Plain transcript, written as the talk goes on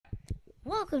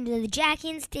Welcome to the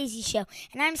Jackie and Stacy Show,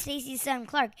 and I'm Stacy's son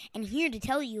Clark, and here to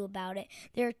tell you about it.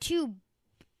 There are two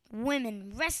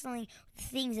women wrestling with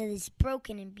things of this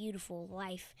broken and beautiful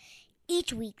life.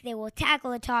 Each week, they will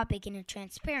tackle a topic in a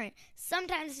transparent,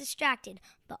 sometimes distracted,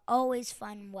 but always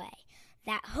fun way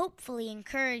that hopefully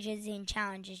encourages and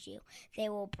challenges you. They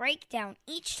will break down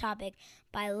each topic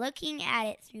by looking at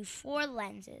it through 4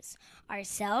 lenses: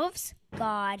 ourselves,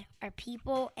 God, our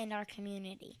people, and our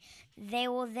community. They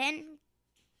will then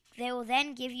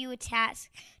give you a task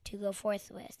to go forth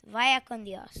with. Vaya con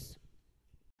Dios.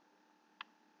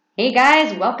 Hey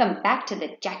guys, welcome back to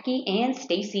the Jackie and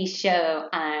Stacy Show.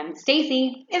 I'm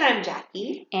Stacy. And I'm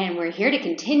Jackie. And we're here to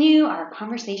continue our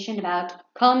conversation about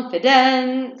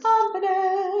confidence.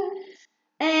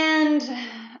 And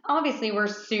obviously we're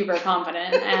super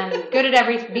confident and good at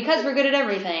everything because we're good at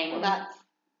everything. Well, that's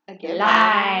again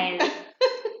lies.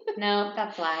 No,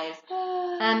 that's lies.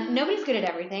 Nobody's good at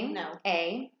everything. No.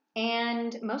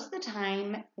 And most of the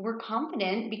time we're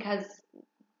confident because,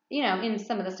 in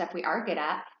some of the stuff we are good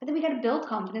at, but then we got to build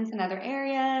confidence in other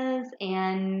areas.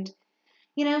 And,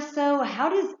 so how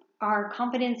does our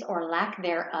confidence or lack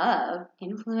thereof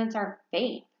influence our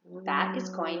faith? That is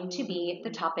going to be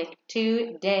the topic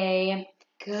today.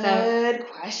 Good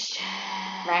question.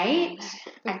 Right?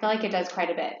 I feel like it does quite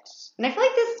a bit. And I feel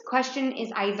like this question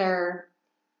is either,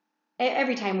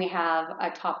 every time we have a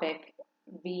topic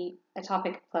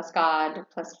plus God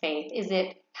plus faith, is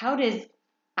it how does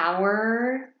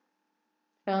our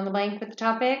fill in the blank with the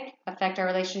topic affect our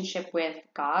relationship with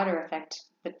God or affect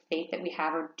the faith that we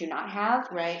have or do not have?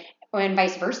 Right. And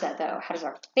vice versa, though. How does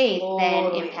our faith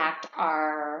then impact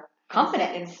our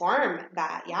confidence? Inform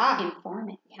that, yeah. Inform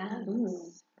it, yeah. Ooh,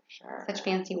 for sure. Such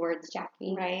fancy words,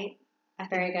 Jackie. Right.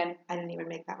 Very good. I didn't even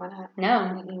make that one up.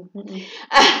 No.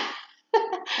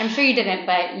 I'm sure you didn't,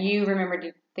 but you remembered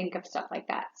to think of stuff like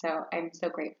that. So I'm so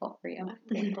grateful for you. I'm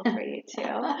grateful for you too.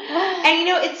 And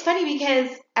it's funny because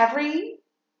every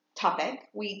topic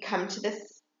we come to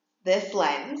this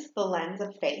lens, the lens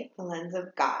of faith, the lens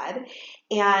of God,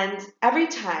 and every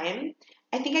time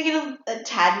I think I get a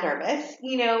tad nervous,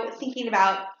 thinking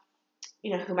about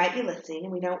who might be listening,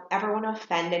 and we don't ever want to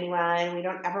offend anyone. We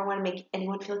don't ever want to make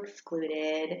anyone feel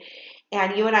excluded.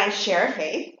 And you and I share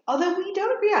faith, although we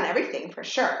don't agree on everything for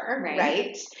sure,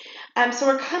 right? So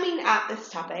we're coming at this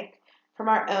topic from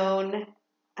our own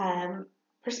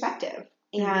perspective.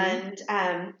 Mm-hmm.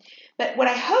 And but what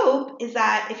I hope is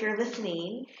that if you're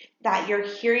listening, that you're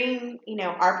hearing,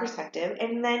 our perspective,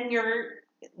 and then you're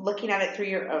looking at it through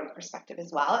your own perspective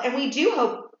as well. And we do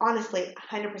hope, honestly,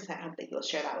 100% hope that you'll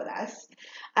share that with us.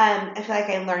 I feel like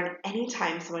I learn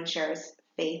anytime someone shares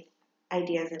faith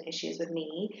ideas and issues with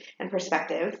me and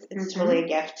perspectives. It's truly a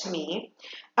gift to me.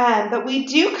 But we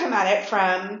do come at it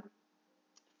from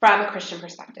a Christian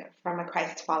perspective, from a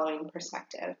Christ-following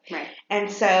perspective. Right.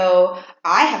 And so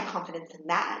I have confidence in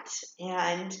that,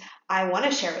 and I want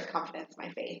to share with confidence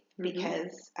my faith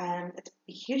because it's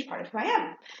a huge part of who I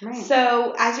am. Right.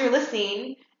 So as you're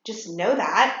listening, just know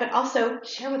that, but also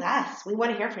share with us. We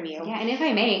want to hear from you. Yeah, and if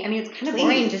I may, it's kind of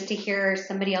boring just to hear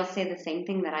somebody else say the same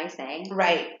thing that I say.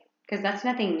 Right. Because that's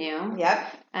nothing new. Yep.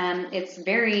 It's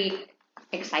very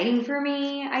exciting for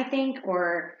me, I think,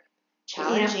 or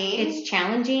challenging. It's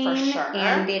challenging. For sure.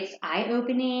 And it's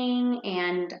eye-opening,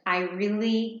 and I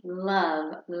really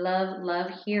love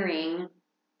hearing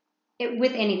it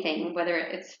with anything, whether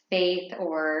it's faith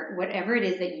or whatever it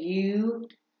is that you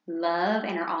love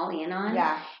and are all in on.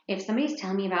 Yeah. If somebody's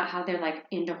telling me about how they're like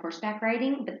into horseback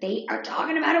riding, but they are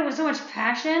talking about it with so much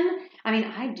passion,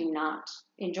 I do not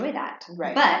enjoy that.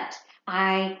 Right. But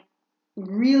I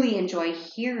really enjoy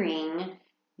hearing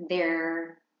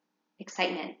their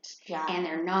excitement and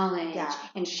their knowledge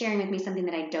and sharing with me something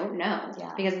that I don't know.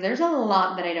 Yeah. Because there's a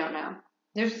lot that I don't know.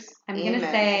 I'm going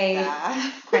to say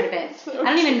quite a bit. So I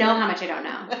don't even know how much I don't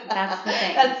know. That's the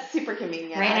thing. That's super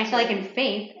convenient. Right? And I feel like in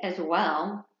faith as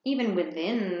well, even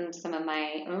within some of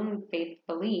my own faith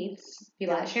beliefs,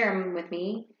 people that share them with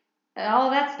me, all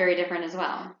that's very different as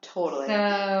well. Totally. So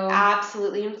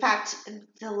absolutely. In fact,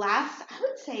 the last, I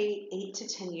would say 8 to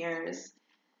 10 years,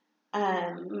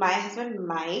 my husband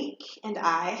Mike and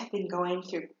I have been going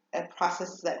through a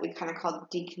process that we kind of call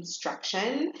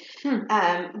deconstruction,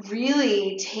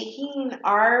 really taking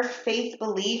our faith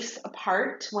beliefs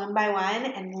apart one by one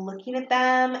and looking at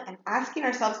them and asking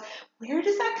ourselves, where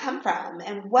does that come from?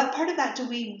 And what part of that do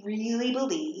we really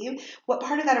believe? What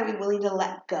part of that are we willing to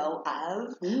let go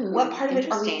of? What part of it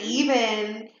are we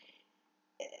even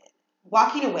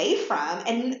walking away from?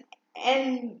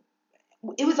 And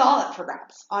it was all up for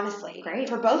grabs, honestly. Great.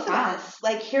 For both of Wow. us.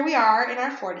 Like, here we are in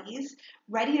our 40s,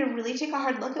 ready to really take a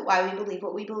hard look at why we believe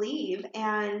what we believe.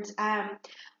 And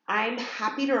I'm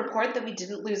happy to report that we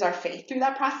didn't lose our faith through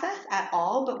that process at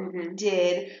all, but what we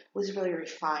did was really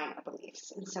refine our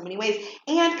beliefs in so many ways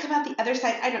and come out the other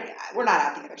side. We're not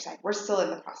out the other side. We're still in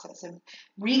the process of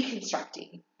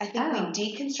reconstructing. I think we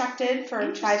deconstructed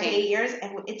for 5 to 8 years,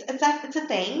 and it's a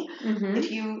thing.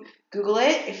 If you Google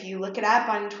it, if you look it up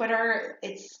on Twitter,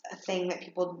 it's a thing that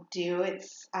people do.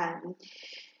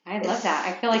 I love that.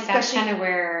 I feel like that's kind of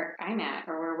where I'm at,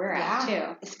 or where we're at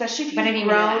too. Especially if you've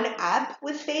grown up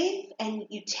with faith and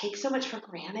you take so much for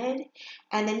granted,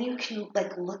 and then you can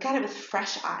like look at it with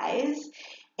fresh eyes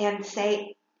and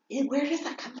say, where does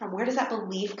that come from? Where does that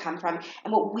belief come from?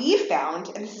 And what we found,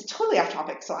 and this is totally off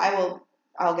topic, so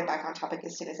I'll get back on topic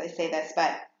as soon as I say this,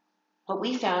 but what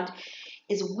we found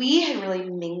is we had really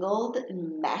mingled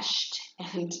and meshed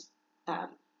and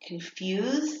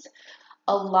confused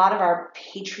a lot of our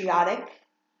patriotic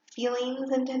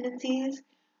feelings and tendencies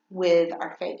with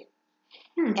our faith,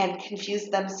 and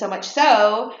confused them so much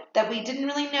so that we didn't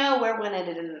really know where one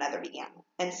ended and another began.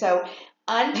 And so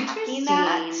unpacking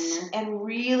that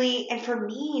and for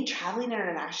me, traveling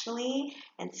internationally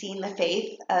and seeing the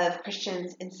faith of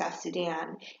Christians in South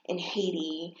Sudan, in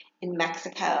Haiti, in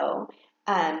Mexico,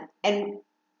 and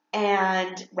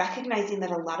recognizing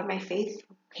that a lot of my faith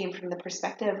came from the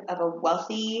perspective of a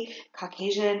wealthy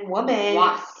Caucasian woman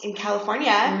in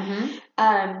California.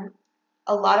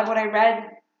 A lot of what I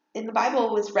read in the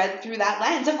Bible was read through that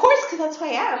lens, of course, because that's who I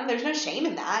am. There's no shame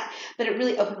in that, but it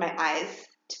really opened my eyes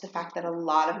to the fact that a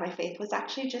lot of my faith was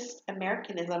actually just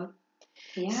Americanism.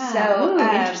 Yeah. So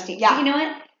interesting. Yeah. You know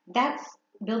what? That's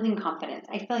building confidence.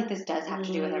 I feel like this does have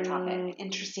to do with our topic.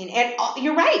 Interesting. And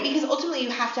you're right, because ultimately you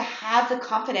have to have the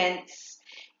confidence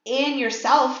in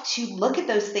yourself to look at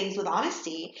those things with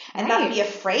honesty and not be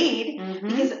afraid,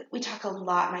 because we talk a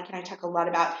lot, Mike and I talk a lot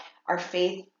about our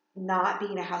faith not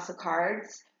being a house of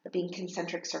cards, but being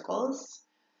concentric circles.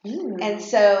 And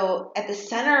so at the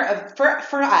center of,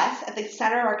 for us, at the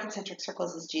center of our concentric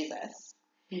circles is Jesus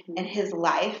and his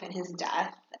life and his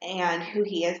death and who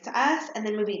he is to us. And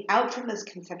then moving out from those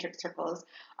concentric circles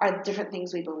are the different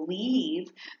things we believe,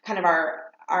 kind of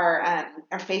our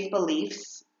faith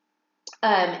beliefs.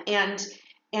 And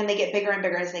they get bigger and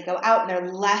bigger as they go out, and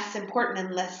they're less important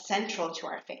and less central to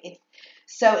our faith.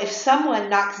 So if someone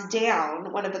knocks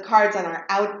down one of the cards on our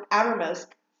outermost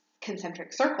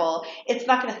concentric circle, it's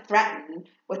not going to threaten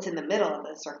what's in the middle of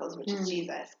those circles, which is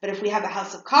Jesus. But if we have a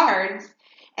house of cards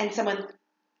and someone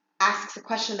asks a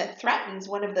question that threatens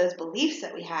one of those beliefs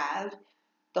that we have,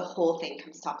 the whole thing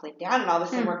comes toppling down, and all of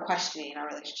a sudden we're questioning our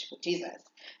relationship with Jesus.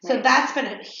 So that's been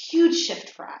a huge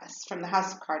shift for us, from the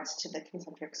house of cards to the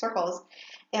concentric circles.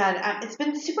 And it's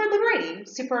been super liberating,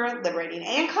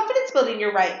 and confidence building.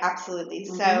 You're right. Absolutely.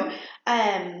 So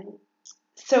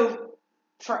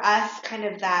for us, kind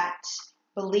of that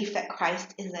belief that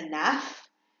Christ is enough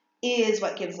is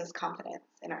what gives us confidence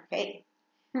in our faith.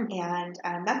 And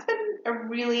that's been a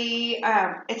really,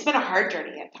 it's been a hard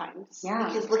journey at times. Yeah.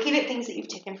 Because looking at things that you've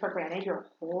taken for granted your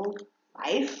whole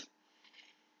life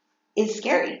is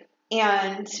scary.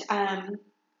 And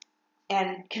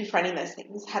confronting those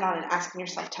things head on and asking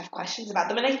yourself tough questions about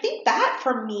them. And I think that,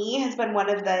 for me, has been one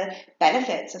of the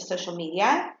benefits of social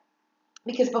media.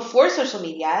 Because before social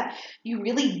media, you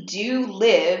really do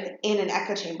live in an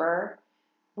echo chamber.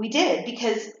 We did,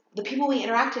 because the people we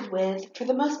interacted with, for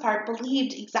the most part,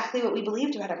 believed exactly what we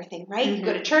believed about everything, right? You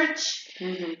go to church,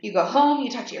 you go home,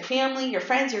 you talk to your family, your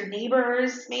friends, your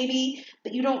neighbors, maybe,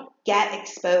 but you don't get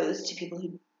exposed to people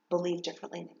who believe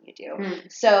differently than you do.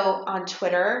 So on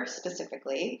Twitter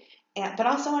specifically, but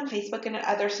also on Facebook and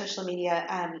other social media,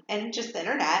 and just the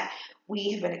internet,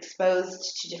 we have been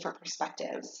exposed to different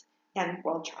perspectives, and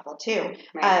world travel too,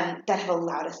 that have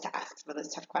allowed us to ask some of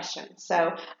those tough questions.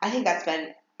 So I think that's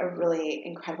been a really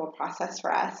incredible process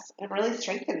for us, and really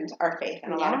strengthened our faith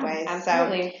in a lot of ways.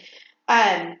 Absolutely.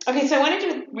 So, okay, so I wanted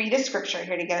to read a scripture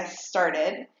here to get us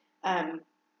started. And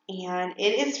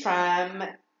it is from,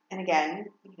 and again,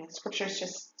 scripture is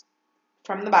just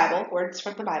from the Bible, words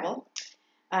from the Bible.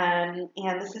 And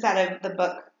this is out of the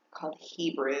book called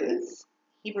Hebrews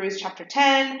chapter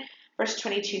 10, verse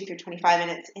 22 through 25, and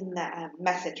it's in the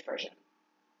Message version.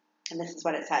 And this is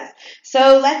what it says.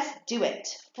 So let's do it,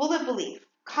 full of belief,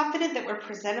 confident that we're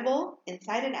presentable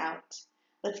inside and out.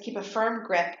 Let's keep a firm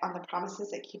grip on the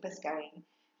promises that keep us going.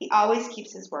 He always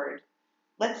keeps his word.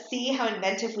 Let's see how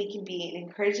inventive we can be in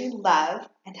encouraging love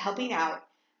and helping out,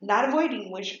 not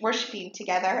avoiding worshiping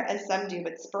together as some do,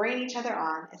 but spurring each other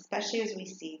on, especially as we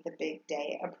see the big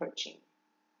day approaching.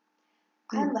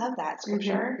 I love that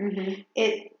scripture. Mm-hmm.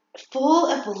 It full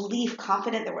of belief,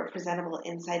 confident that we're presentable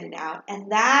inside and out.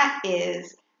 And that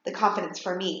is the confidence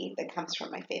for me that comes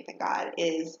from my faith in God,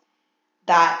 is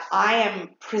that I am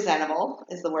presentable,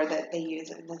 is the word that they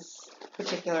use in this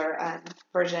particular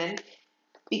version,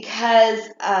 because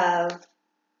of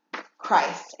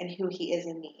Christ and who he is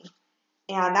in me.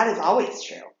 And that is always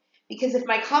true. Because if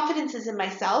my confidence is in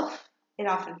myself, it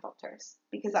often falters.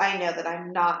 Because I know that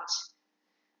I'm not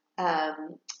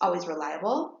always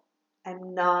reliable.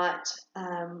 I'm not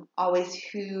always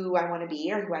who I want to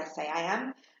be or who I say I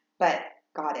am. But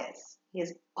God is. He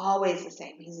is always the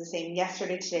same. He's the same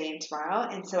yesterday, today, and tomorrow.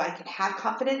 And so I can have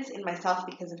confidence in myself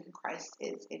because of who Christ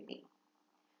is in me.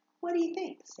 What do you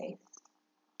think, Stace?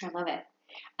 I love it.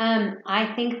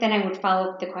 I think then I would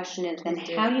follow up the question is then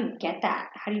how do you get that?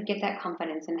 How do you get that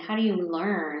confidence and how do you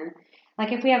learn?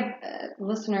 Like if we have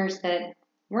listeners that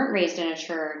weren't raised in a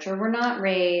church or were not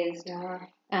raised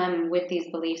with these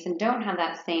beliefs and don't have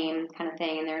that same kind of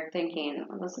thing and they're thinking,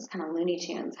 well, this is kind of Looney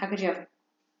Tunes. How could you have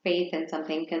faith in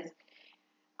something? Because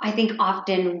I think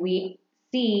often we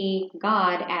see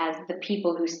God as the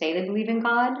people who say they believe in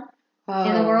God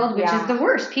in the world, which is the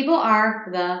worst. People are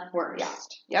the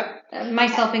worst. Yeah. Yep.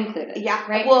 Myself included. Yeah.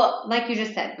 Right? Well, like you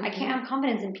just said, I can't have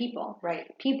confidence in people. Right.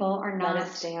 People are not let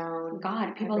us down.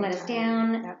 God. People let us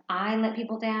down. Yep. I let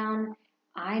people down.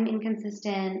 I'm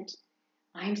inconsistent.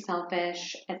 I'm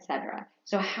selfish, etc.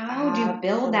 So how do you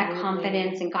build that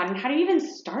confidence in God? And how do you even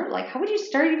start? Like, how would you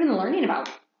start even learning about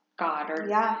God or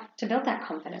to build that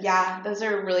confidence? Yeah, those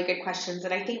are really good questions.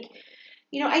 And I think,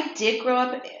 I did grow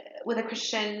up with a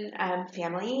Christian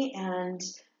family, and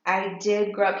I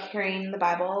did grow up hearing the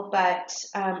Bible, but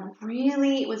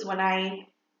really it was when I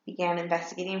began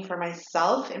investigating for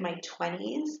myself in my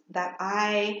 20s that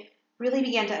I really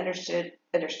began to understand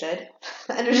who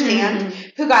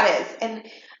God is. And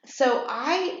so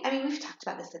I mean, we've talked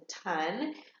about this a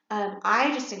ton.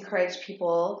 I just encourage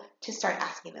people to start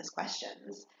asking those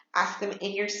questions. Ask them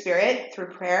in your spirit through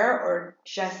prayer or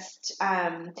just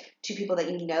to people that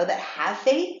you know that have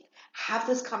faith. Have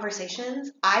those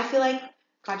conversations. I feel like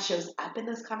God shows up in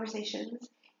those conversations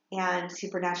and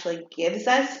supernaturally gives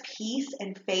us peace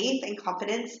and faith and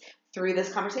confidence through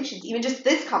those conversations. Even just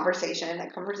this conversation, a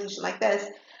conversation like this.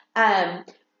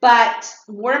 But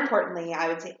more importantly, I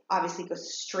would say obviously go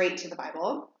straight to the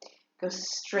Bible. Go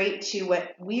straight to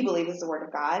what we believe is the Word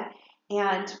of God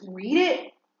and read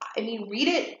it. I mean, read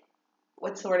it.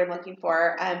 What's the word I'm looking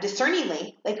for?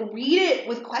 Discerningly. Like, read it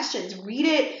with questions. Read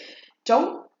it.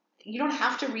 You don't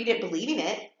have to read it believing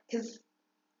it, because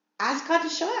ask God to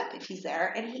show up if he's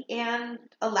there and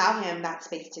allow him that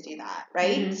space to do that,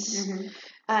 right? Mm-hmm.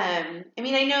 I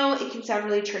mean, I know it can sound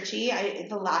really churchy.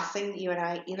 The last thing that you and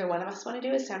I, either one of us, want to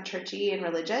do is sound churchy and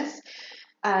religious,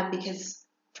 because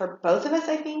for both of us,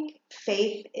 I think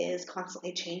faith is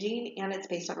constantly changing and it's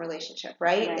based on relationship,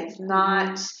 right? It's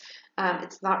not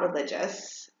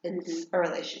religious. It's a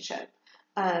relationship.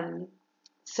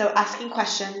 So asking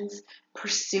questions,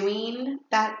 pursuing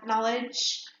that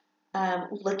knowledge,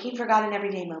 looking for God in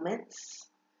everyday moments,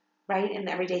 right? In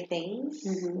everyday things.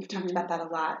 We've talked about that a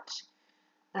lot.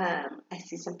 I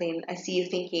see you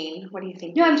thinking. What do you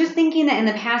think? No, I'm just thinking that in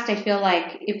the past, I feel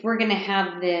like if we're going to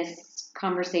have this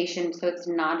conversation, so it's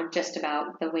not just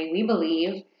about the way we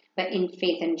believe, but in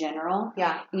faith in general.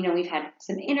 Yeah. We've had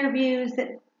some interviews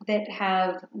that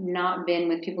have not been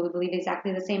with people who believe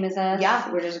exactly the same as us,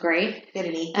 which is great. We had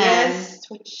an atheist,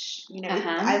 which,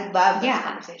 I love those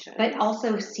conversations. But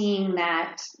also seeing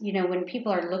that, when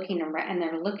people are looking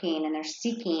and they're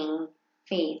seeking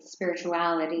faith,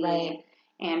 spirituality,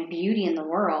 and beauty in the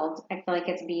world, I feel like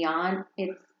it's beyond,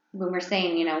 when we're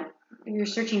saying, you're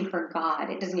searching for God,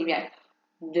 it doesn't even like,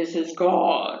 this is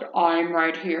God. I'm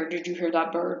right here. Did you hear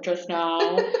that bird just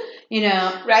now?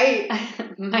 Right.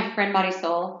 My friend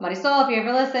Marisol, if you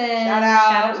ever listen, shout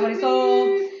out to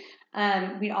Marisol.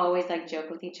 We'd always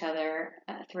joke with each other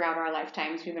throughout our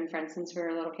lifetimes. We've been friends since we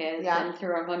were little kids, and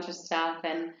through a bunch of stuff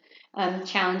and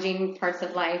challenging parts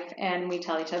of life. And we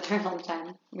tell each other all the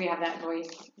time. We have that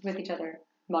voice with each other.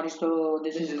 Marisol,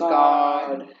 this is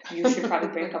God. You should probably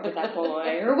break up with that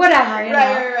boy or whatever.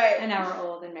 Right. And now we're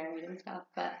old and married and stuff,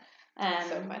 but.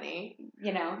 So funny.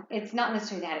 It's not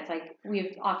necessarily that. It's like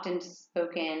we've often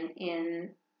spoken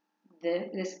in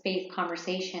this faith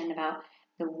conversation about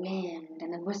the wind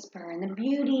and the whisper and the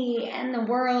beauty and the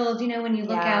world. When you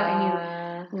look out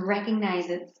and you recognize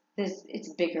it's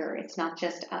bigger. It's not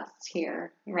just us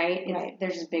here, right?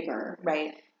 There's bigger.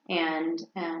 Right. And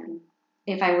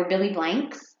if I were Billy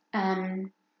Blanks,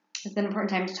 it's an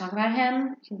important time to talk about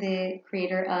him, the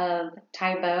creator of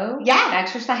Tae Bo. Yeah.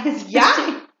 Exercise.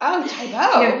 Yeah. Oh,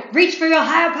 typo. Reach for your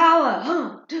higher power.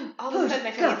 All of a sudden,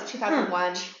 I feel like it's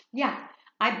 2001. Yeah.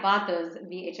 I bought those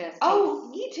VHS tapes. Oh,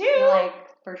 me too. Like,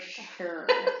 for sure.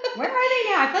 Where are they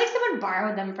now? I feel like someone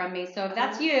borrowed them from me. So if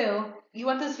that's you, you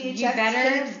want those VHS you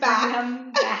better tapes back? bring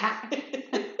them back.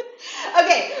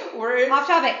 Okay, we're Off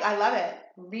topic. I love it.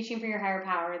 Reaching for your higher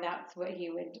power. That's what he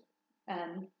would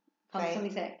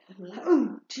constantly say.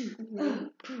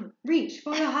 Mm-hmm. Reach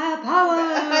for your higher power.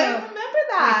 I remember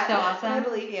that. That's so awesome. I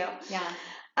believe you. Yeah.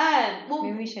 Well,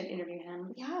 maybe we should interview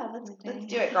him. Yeah, let's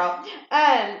do it, girl.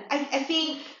 I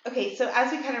think okay. So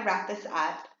as we kind of wrap this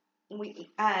up,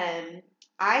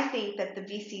 I think that the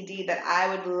VCD that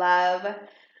I would love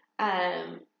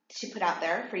to put out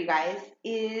there for you guys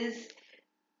is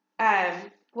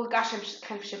well, gosh, I'm just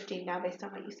kind of shifting now based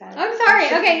on what you said. I'm sorry.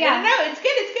 Okay, yeah. No, it's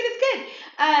good.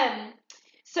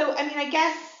 So I mean, I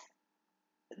guess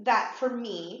that for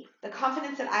me, the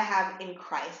confidence that I have in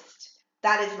Christ,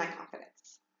 that is my confidence.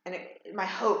 And my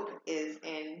hope is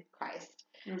in Christ.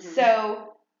 Mm-hmm.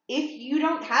 So if you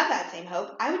don't have that same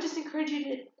hope, I would just encourage you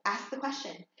to ask the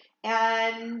question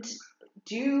and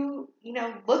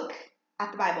look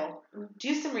at the Bible,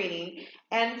 do some reading,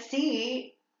 and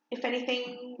see if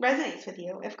anything resonates with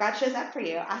you. If God shows up for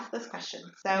you, ask those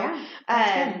questions. So,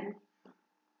 that's good.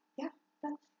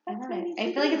 That's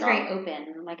I feel like it's very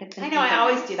open. Like it's. I know. I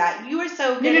always do that. You are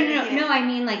so good. No. I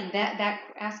mean, like that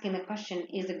asking the question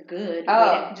is a good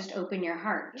way to just open your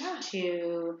heart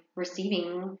to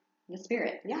receiving the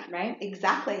Spirit. Yeah. Right.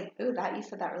 Exactly. Ooh, you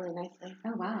said that really nicely.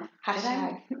 Oh wow.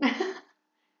 Hashtag.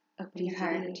 Open your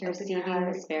heart to receiving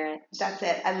the Spirit. That's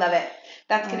it. I love it.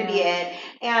 That's going to be it.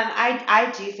 And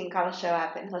I do think God will show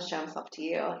up and He'll show Himself to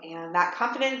you. And that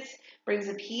confidence brings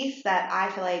a peace that I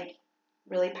feel like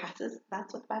really passes.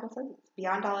 That's what the Bible says. It's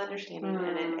beyond all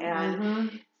understanding.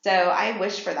 And so I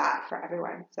wish for that for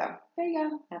everyone. So there you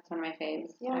go. That's one of my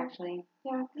faves, actually.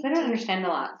 Yeah. Because I don't understand a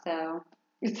lot, so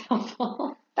it's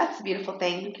helpful. That's a beautiful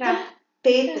thing. You can have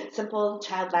faith. It's simple,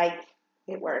 childlike.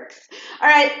 It works. All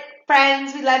right,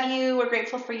 friends, we love you. We're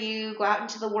grateful for you. Go out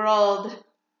into the world.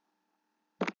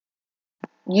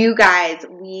 You guys,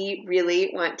 we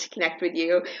really want to connect with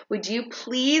you. Would you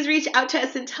please reach out to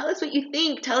us and tell us what you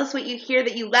think? Tell us what you hear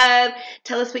that you love.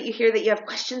 Tell us what you hear that you have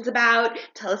questions about.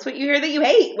 Tell us what you hear that you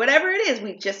hate. Whatever it is,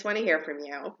 we just want to hear from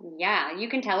you. Yeah, you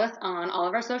can tell us on all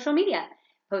of our social media.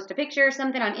 Post a picture or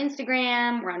something on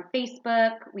Instagram. We're on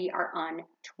Facebook. We are on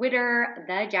Twitter,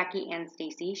 The Jackie and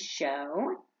Stacey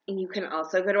Show. And you can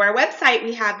also go to our website.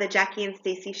 We have the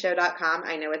JackieandStaceyShow.com.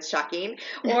 I know it's shocking.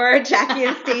 Or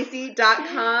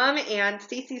JackieandStacey.com. And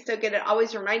Stacey's so good at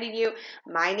always reminding you,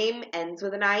 my name ends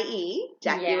with an I-E.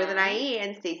 Jackie with an I-E.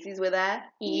 And Stacey's with a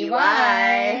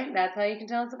E-Y. That's how you can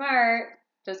tell us apart.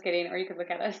 Just kidding. Or you could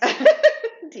look at us.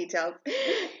 Details.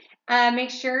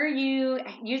 Make sure you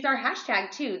use our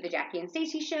hashtag, too. The Jackie and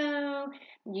Stacey Show.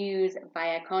 Use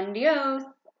Vaya con Dios.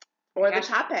 Or the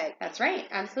topic. That's right.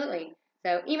 Absolutely.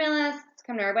 So email us,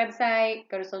 come to our website,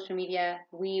 go to social media.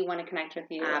 We want to connect with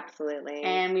you. Absolutely.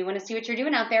 And we want to see what you're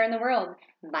doing out there in the world.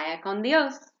 Vaya con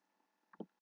Dios.